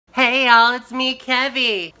Hey y'all, it's me,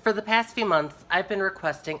 Kevvie! For the past few months, I've been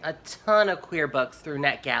requesting a ton of queer books through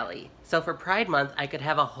NetGalley. So for Pride Month, I could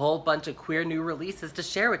have a whole bunch of queer new releases to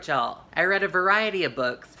share with y'all. I read a variety of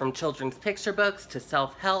books, from children's picture books to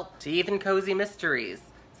self-help to even cozy mysteries.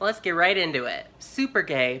 So let's get right into it. Super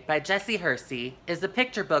Gay by Hersey is a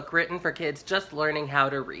picture book written for kids just learning how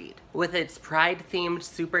to read. With its pride-themed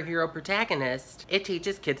superhero protagonist, it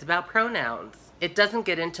teaches kids about pronouns. It doesn't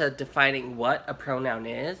get into defining what a pronoun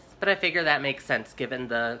is, but I figure that makes sense given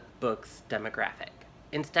the book's demographic.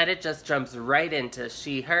 Instead, it just jumps right into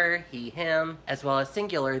she, her, he, him, as well as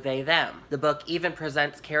singular they, them. The book even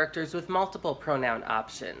presents characters with multiple pronoun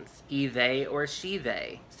options, he, they, or she,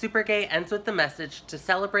 they. Super Gay ends with the message to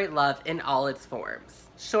celebrate love in all its forms.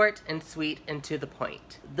 Short and sweet and to the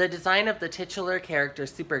point. The design of the titular character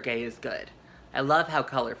Super Gay is good. I love how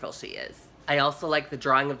colorful she is. I also like the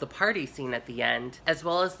drawing of the party scene at the end, as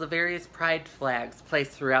well as the various pride flags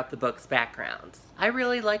placed throughout the book's backgrounds. I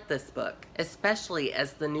really like this book, especially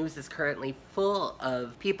as the news is currently full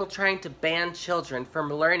of people trying to ban children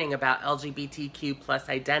from learning about LGBTQ+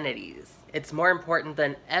 identities. It's more important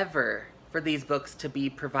than ever for these books to be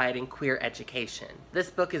providing queer education. This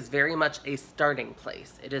book is very much a starting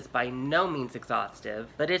place. It is by no means exhaustive,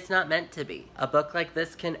 but it's not meant to be. A book like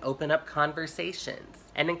this can open up conversations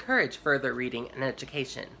and encourage further reading and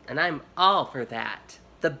education, and I'm all for that.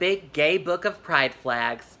 The Big Gay Book of Pride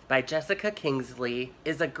Flags by Kingsley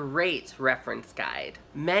is a great reference guide.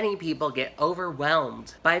 Many people get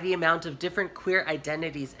overwhelmed by the amount of different queer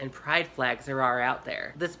identities and pride flags there are out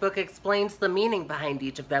there. This book explains the meaning behind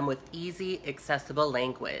each of them with easy, accessible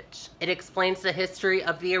language. It explains the history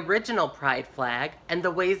of the original pride flag and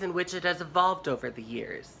the ways in which it has evolved over the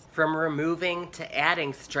years, from removing to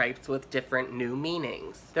adding stripes with different new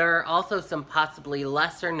meanings. There are also some possibly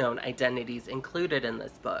lesser known identities included in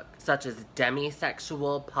this book, such as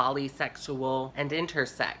demisexual, polysexual, and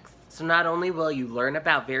intersex. So not only will you learn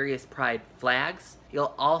about various pride flags,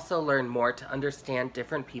 you'll also learn more to understand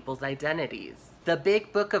different people's identities. The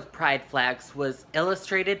Big Book of Pride Flags was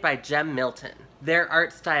illustrated by Jem Milton. Their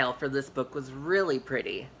art style for this book was really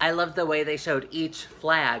pretty. I loved the way they showed each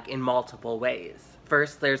flag in multiple ways.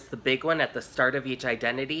 First, there's the big one at the start of each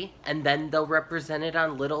identity, and then they'll represent it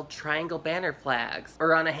on little triangle banner flags,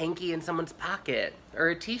 or on a hanky in someone's pocket, or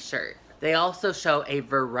a t-shirt. They also show a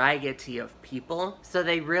variety of people, so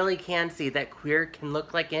they really can see that queer can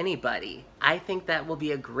look like anybody. I think that will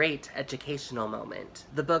be a great educational moment.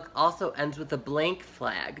 The book also ends with a blank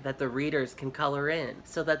flag that the readers can color in,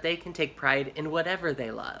 so that they can take pride in whatever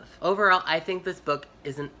they love. Overall, I think this book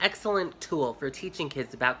is an excellent tool for teaching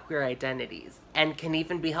kids about queer identities, and can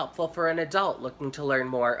even be helpful for an adult looking to learn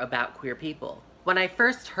more about queer people. When I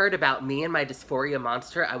first heard about Me and My Dysphoria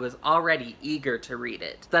Monster, I was already eager to read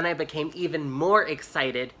it. Then I became even more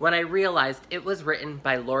excited when I realized it was written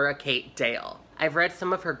by Laura Kate Dale. I've read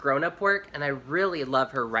some of her grown-up work, and I really love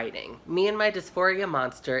her writing. Me and My Dysphoria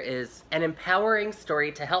Monster is an empowering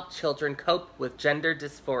story to help children cope with gender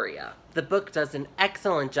dysphoria. The book does an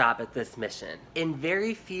excellent job at this mission. In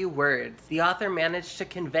very few words, the author managed to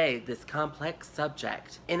convey this complex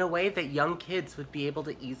subject in a way that young kids would be able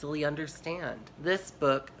to easily understand. This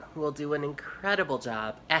book will do an incredible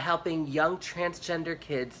job at helping young transgender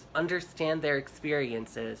kids understand their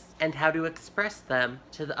experiences and how to express them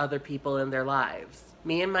to the other people in their lives.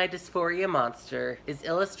 Me and My Dysphoria Monster is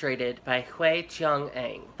illustrated by Hui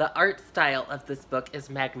Cheong-Ang. The art style of this book is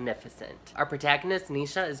magnificent. Our protagonist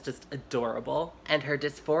Nisha is just adorable, and her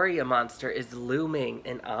dysphoria monster is looming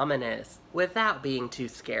and ominous without being too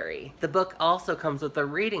scary. The book also comes with a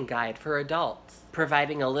reading guide for adults,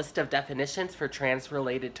 providing a list of definitions for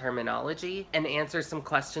trans-related terminology and answers some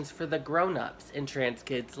questions for the grown-ups in trans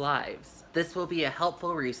kids' lives. This will be a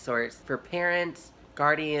helpful resource for parents,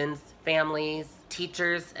 guardians, families,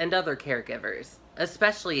 teachers, and other caregivers,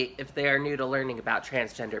 especially if they are new to learning about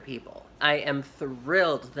transgender people. I am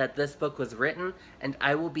thrilled that this book was written, and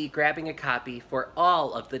I will be grabbing a copy for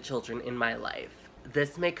all of the children in my life.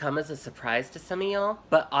 This may come as a surprise to some of y'all,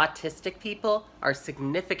 but autistic people are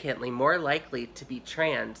significantly more likely to be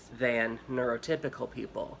trans than neurotypical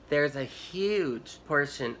people. There's a huge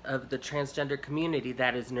portion of the transgender community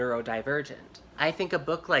that is neurodivergent. I think a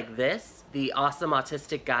book like this, The Awesome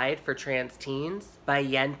Autistic Guide for Trans Teens by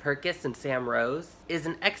Yenn, Purkis, and Sam Rose, is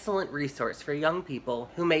an excellent resource for young people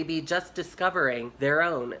who may be just discovering their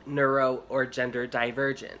own neuro or gender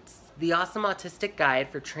divergence. The Awesome Autistic Guide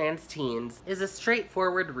for Trans Teens is a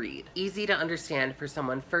straightforward read, easy to understand for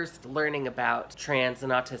someone first learning about trans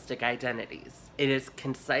and autistic identities. It is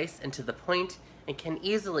concise and to the point, and can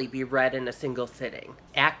easily be read in a single sitting.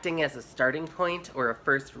 Acting as a starting point or a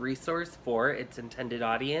first resource for its intended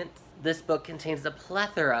audience, this book contains a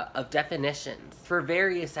plethora of definitions for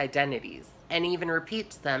various identities, and even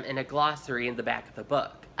repeats them in a glossary in the back of the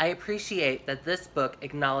book. I appreciate that this book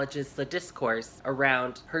acknowledges the discourse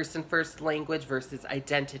around person-first language versus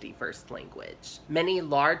identity-first language. Many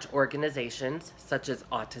large organizations, such as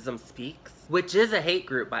Autism Speaks, which is a hate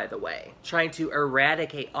group by the way, trying to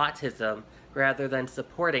eradicate autism rather than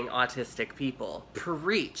supporting autistic people,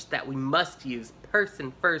 preach that we must use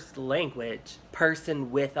person-first language,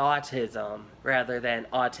 person with autism, rather than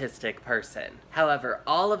autistic person. However,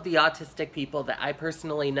 all of the autistic people that I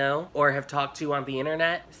personally know or have talked to on the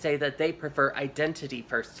internet say that they prefer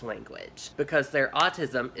identity-first language because their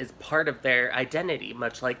autism is part of their identity,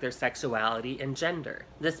 much like their sexuality and gender.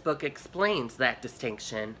 This book explains that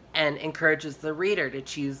distinction and encourages the reader to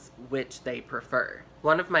choose which they prefer.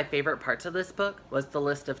 One of my favorite parts of this book was the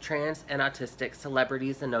list of trans and autistic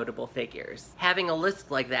celebrities and notable figures. Having a list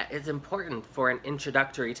like that is important for an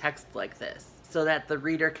introductory text like this, so that the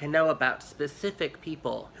reader can know about specific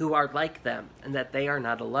people who are like them and that they are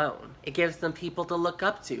not alone. It gives them people to look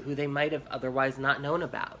up to who they might have otherwise not known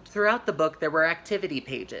about. Throughout the book, there were activity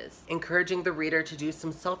pages, encouraging the reader to do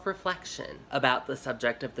some self-reflection about the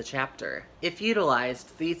subject of the chapter. If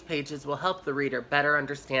utilized, these pages will help the reader better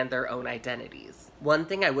understand their own identities. One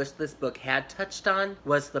thing I wish this book had touched on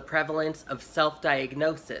was the prevalence of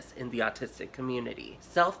self-diagnosis in the autistic community.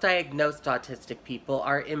 Self-diagnosed autistic people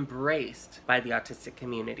are embraced by the autistic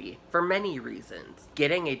community for many reasons.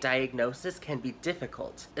 Getting a diagnosis can be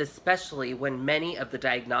difficult, especially when many of the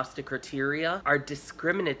diagnostic criteria are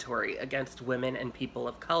discriminatory against women and people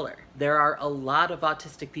of color. There are a lot of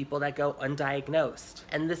autistic people that go undiagnosed,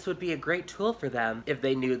 and this would be a great tool for them if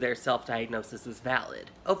they knew their self-diagnosis was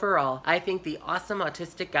valid. Overall, I think the Awesome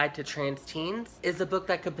Autistic Guide to Trans Teens is a book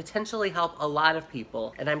that could potentially help a lot of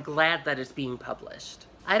people, and I'm glad that it's being published.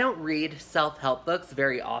 I don't read self-help books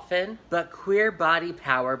very often, but Queer Body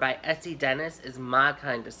Power by Essie is my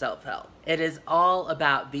kind of self-help. It is all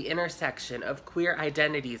about the intersection of queer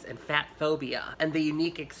identities and fat phobia, and the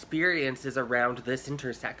unique experiences around this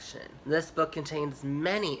intersection. This book contains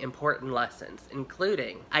many important lessons,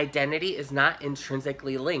 including identity is not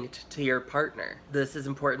intrinsically linked to your partner. This is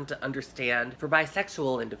important to understand for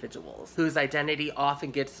bisexual individuals, whose identity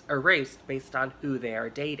often gets erased based on who they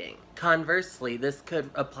are dating. Conversely, this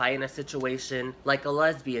could apply in a situation like a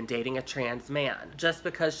lesbian dating a trans man. Just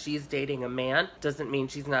because she's dating a man doesn't mean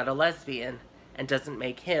she's not a lesbian, and doesn't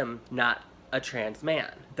make him not a trans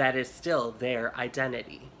man. That is still their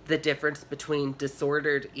identity. The difference between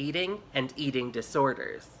disordered eating and eating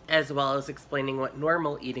disorders, as well as explaining what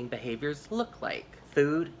normal eating behaviors look like.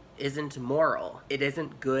 Food isn't moral. It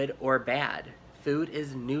isn't good or bad. Food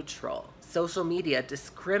is neutral. Social media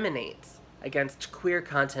discriminates against queer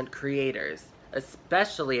content creators,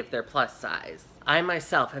 especially if they're plus size. I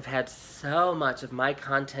myself have had so much of my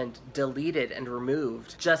content deleted and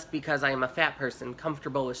removed just because I am a fat person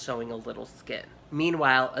comfortable with showing a little skin.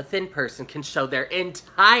 Meanwhile, a thin person can show their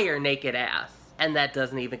entire naked ass, and that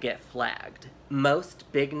doesn't even get flagged.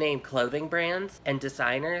 Most big-name clothing brands and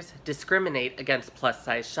designers discriminate against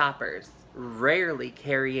plus-size shoppers, rarely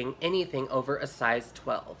carrying anything over a size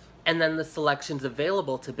 12. And then the selections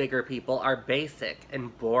available to bigger people are basic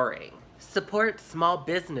and boring. Support small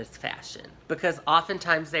business fashion, because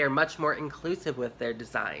oftentimes they are much more inclusive with their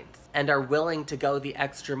designs and are willing to go the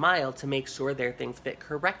extra mile to make sure their things fit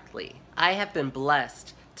correctly. I have been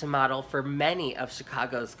blessed to model for many of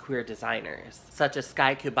Chicago's queer designers, such as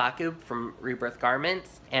Sky Kubaku from Rebirth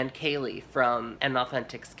Garments and Kaylee from An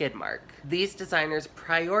Authentic Skid Mark. These designers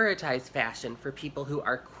prioritize fashion for people who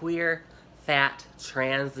are queer, fat,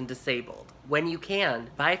 trans, and disabled. When you can,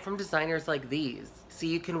 buy from designers like these, so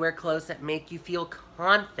you can wear clothes that make you feel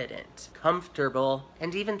confident, comfortable,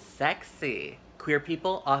 and even sexy. Queer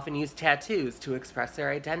people often use tattoos to express their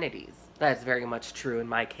identities. That's very much true in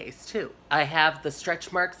my case too. I have the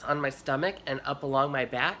stretch marks on my stomach and up along my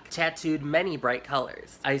back tattooed many bright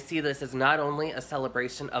colors. I see this as not only a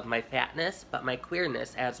celebration of my fatness, but my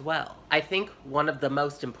queerness as well. I think one of the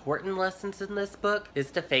most important lessons in this book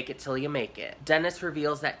is to fake it till you make it. Dennis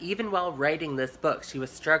reveals that even while writing this book, she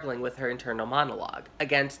was struggling with her internal monologue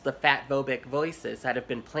against the fat-phobic voices that have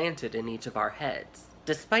been planted in each of our heads.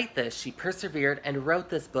 Despite this, she persevered and wrote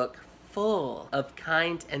this book full of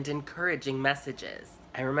kind and encouraging messages.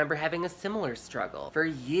 I remember having a similar struggle. For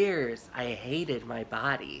years, I hated my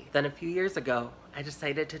body. Then a few years ago, I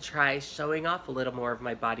decided to try showing off a little more of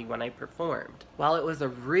my body when I performed. While it was a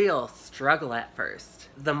real struggle at first,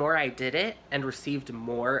 the more I did it and received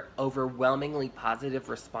more overwhelmingly positive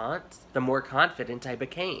response, the more confident I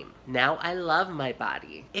became. Now I love my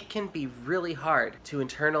body. It can be really hard to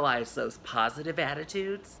internalize those positive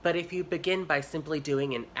attitudes, but if you begin by simply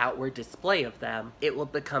doing an outward display of them, it will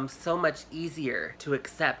become so much easier to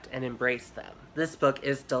accept and embrace them. This book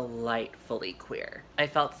is delightfully queer. I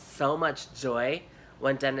felt so much joy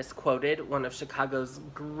when Dennis quoted one of Chicago's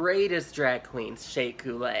greatest drag queens, Shea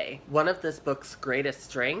Coulee. One of this book's greatest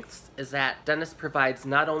strengths is that Dennis provides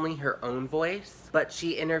not only her own voice, but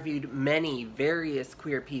she interviewed many various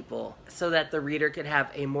queer people so that the reader could have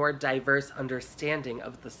a more diverse understanding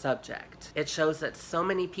of the subject. It shows that so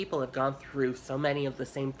many people have gone through so many of the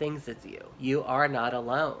same things as you. You are not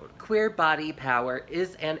alone. Queer Body Power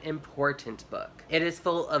is an important book. It is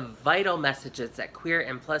full of vital messages that queer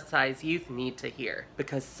and plus-size youth need to hear,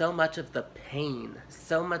 because so much of the pain,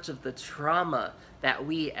 so much of the trauma that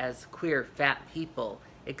we as queer fat people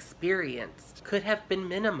experienced could have been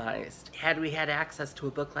minimized had we had access to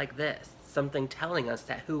a book like this, something telling us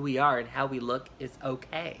that who we are and how we look is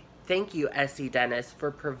okay. Thank you, Essie Dennis,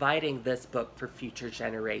 for providing this book for future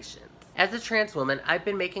generations. As a trans woman, I've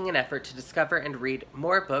been making an effort to discover and read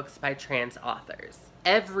more books by trans authors.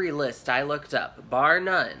 Every list I looked up, bar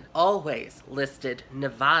none, always listed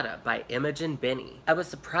Nevada by Imogen Binnie. I was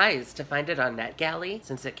surprised to find it on NetGalley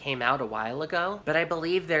since it came out a while ago, but I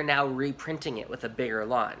believe they're now reprinting it with a bigger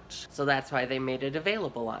launch, so that's why they made it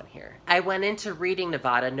available on here. I went into reading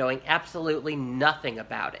Nevada knowing absolutely nothing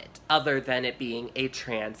about it, other than it being a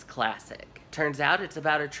trans classic. Turns out it's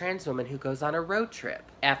about a trans woman who goes on a road trip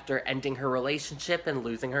after ending her relationship and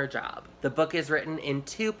losing her job. The book is written in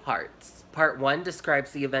 2 parts. Part 1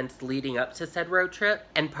 describes the events leading up to said road trip,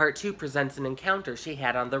 and Part 2 presents an encounter she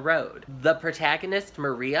had on the road. The protagonist,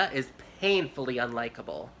 Maria, is painfully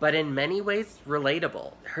unlikable, but in many ways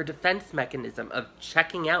relatable. Her defense mechanism of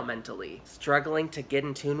checking out mentally, struggling to get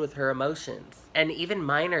in tune with her emotions, and even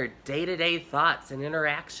minor day-to-day thoughts and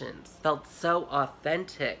interactions felt so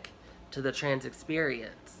authentic to the trans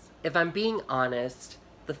experience. If I'm being honest,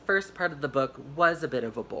 the first part of the book was a bit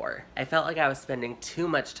of a bore. I felt like I was spending too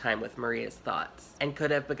much time with Maria's thoughts and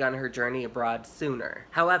could have begun her journey abroad sooner.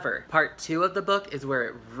 However, part 2 of the book is where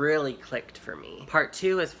it really clicked for me. Part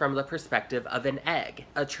 2 is from the perspective of an egg,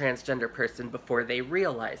 a transgender person before they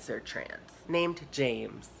realize they're trans, named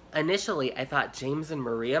James. Initially, I thought James and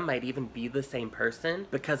Maria might even be the same person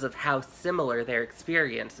because of how similar their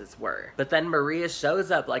experiences were. But then Maria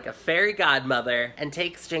shows up like a fairy godmother and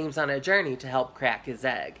takes James on a journey to help crack his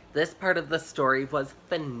egg. This part of the story was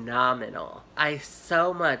phenomenal. I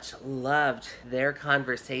so much loved their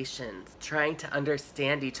conversations, trying to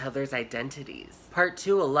understand each other's identities. Part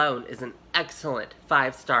 2 alone is an excellent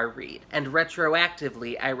 5-star read, and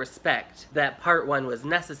retroactively I respect that Part 1 was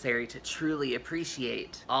necessary to truly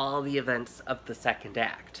appreciate all the events of the second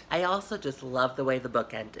act. I also just love the way the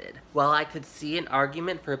book ended. While I could see an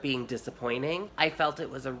argument for it being disappointing, I felt it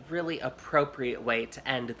was a really appropriate way to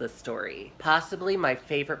end the story. Possibly my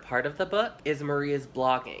favorite part of the book is Maria's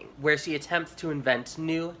blogging, where she attempts to invent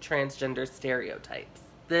new transgender stereotypes.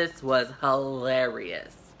 This was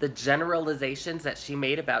hilarious. The generalizations that she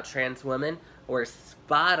made about trans women were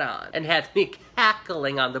spot on and had me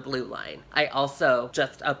cackling on the blue line. I also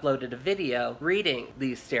just uploaded a video reading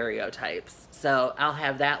these stereotypes, so I'll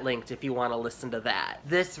have that linked if you want to listen to that.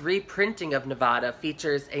 This reprinting of Nevada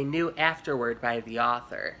features a new afterword by the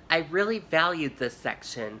author. I really valued this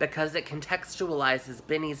section because it contextualizes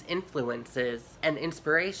Binnie's influences and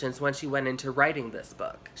inspirations when she went into writing this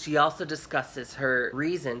book. She also discusses her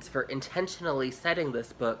reasons for intentionally setting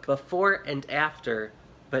this book before and after,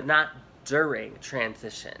 but not during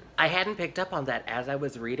transition. I hadn't picked up on that as I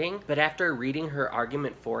was reading, but after reading her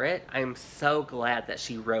argument for it, I'm so glad that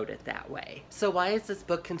she wrote it that way. So why is this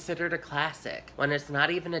book considered a classic when it's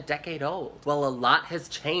not even a decade old? Well, a lot has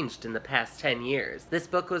changed in the past 10 years. This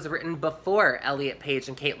book was written before Elliot Page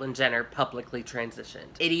and Caitlyn Jenner publicly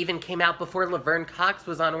transitioned. It even came out before Laverne Cox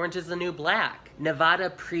was on Orange is the New Black.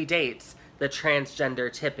 Nevada predates the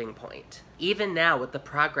transgender tipping point. Even now, with the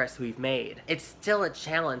progress we've made, it's still a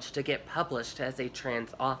challenge to get published as a trans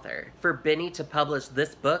author. For Binnie to publish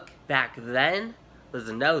this book back then was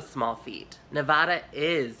no small feat. Nevada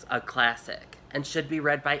is a classic and should be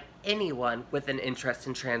read by anyone with an interest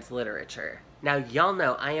in trans literature. Now, y'all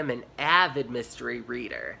know I am an avid mystery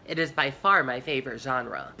reader. It is by far my favorite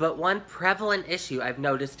genre. But one prevalent issue I've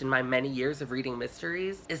noticed in my many years of reading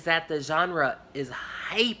mysteries is that the genre is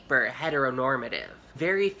hyper heteronormative.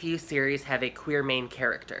 Very few series have a queer main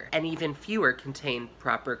character, and even fewer contain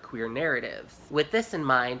proper queer narratives. With this in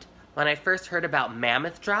mind, when I first heard about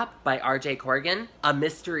Mammoth Drop by R.J. Corgan, a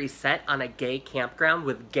mystery set on a gay campground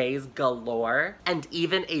with gays galore, and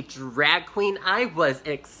even a drag queen, I was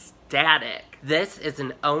ecstatic. This is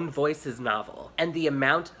an Own Voices novel, and the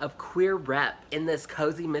amount of queer rep in this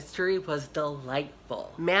cozy mystery was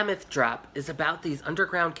delightful. Mammoth Drop is about these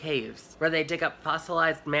underground caves where they dig up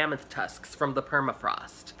fossilized mammoth tusks from the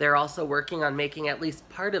permafrost. They're also working on making at least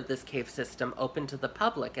part of this cave system open to the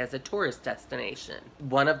public as a tourist destination.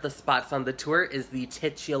 One of the spots on the tour is the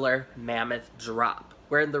titular Mammoth Drop,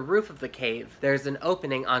 where in the roof of the cave, there's an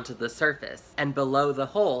opening onto the surface, and below the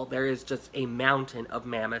hole, there is just a mountain of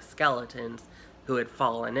mammoth skeletons who had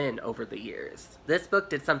fallen in over the years. This book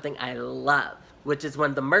did something I love, which is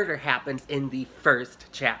when the murder happens in the first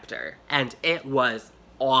chapter, and it was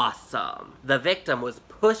awesome. The victim was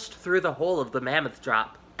pushed through the hole of the Mammoth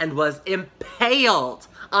Drop and was impaled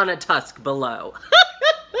on a tusk below.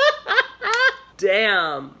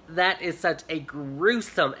 Damn, that is such a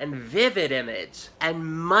gruesome and vivid image, and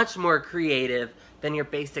much more creative than your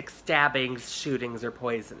basic stabbings, shootings, or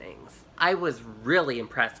poisonings. I was really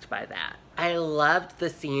impressed by that. I loved the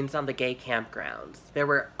scenes on the gay campgrounds. There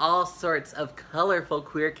were all sorts of colorful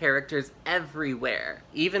queer characters everywhere.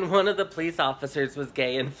 Even one of the police officers was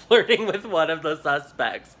gay and flirting with one of the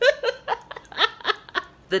suspects.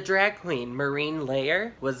 The drag queen, Maureen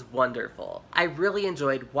Layer, was wonderful. I really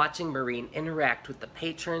enjoyed watching Maureen interact with the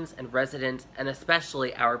patrons and residents, and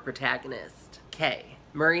especially our protagonist, Kay.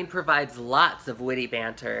 Maureen provides lots of witty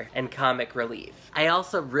banter and comic relief. I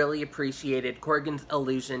also really appreciated Corgan's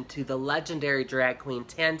allusion to the legendary drag queen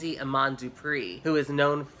Tandy Amon Dupree, who is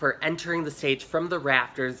known for entering the stage from the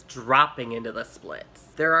rafters, dropping into the splits.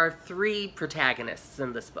 There are 3 protagonists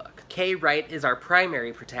in this book. Kay Wright is our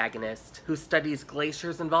primary protagonist, who studies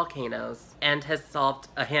glaciers and volcanoes, and has solved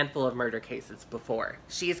a handful of murder cases before.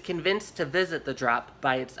 She is convinced to visit the drop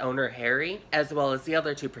by its owner Harry, as well as the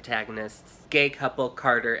other 2 protagonists, gay couple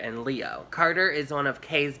Carter and Leo. Carter is one of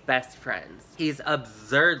Kay's best friends. He's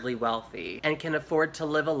absurdly wealthy, and can afford to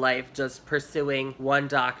live a life just pursuing one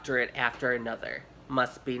doctorate after another.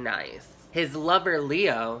 Must be nice. His lover,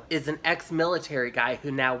 Leo, is an ex-military guy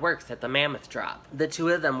who now works at the Mammoth Drop. The 2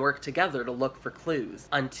 of them work together to look for clues,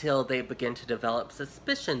 until they begin to develop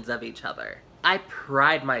suspicions of each other. I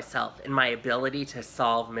pride myself in my ability to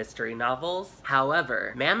solve mystery novels.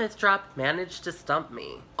 However, Mammoth Drop managed to stump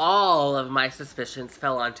me. All of my suspicions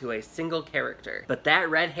fell onto a single character, but that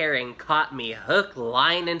red herring caught me hook,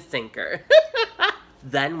 line, and sinker.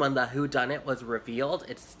 Then, when the whodunit was revealed,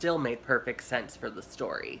 it still made perfect sense for the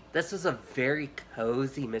story. This was a very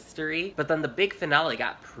cozy mystery, but then the big finale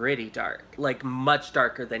got pretty dark. Like, much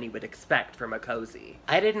darker than you would expect from a cozy.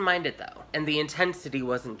 I didn't mind it though, and the intensity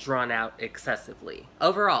wasn't drawn out excessively.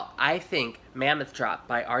 Overall, I think Mammoth Drop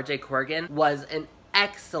by R.J. Corgan was an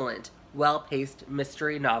excellent, well-paced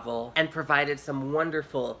mystery novel, and provided some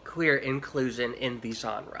wonderful queer inclusion in the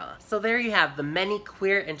genre. So there you have the many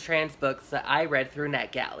queer and trans books that I read through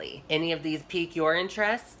NetGalley. Any of these pique your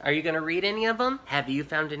interest? Are you gonna read any of them? Have you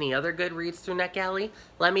found any other good reads through NetGalley?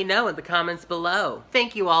 Let me know in the comments below.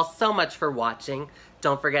 Thank you all so much for watching.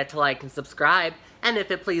 Don't forget to like and subscribe, and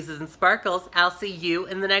if it pleases and sparkles, I'll see you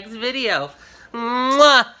in the next video.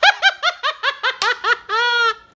 Mwah!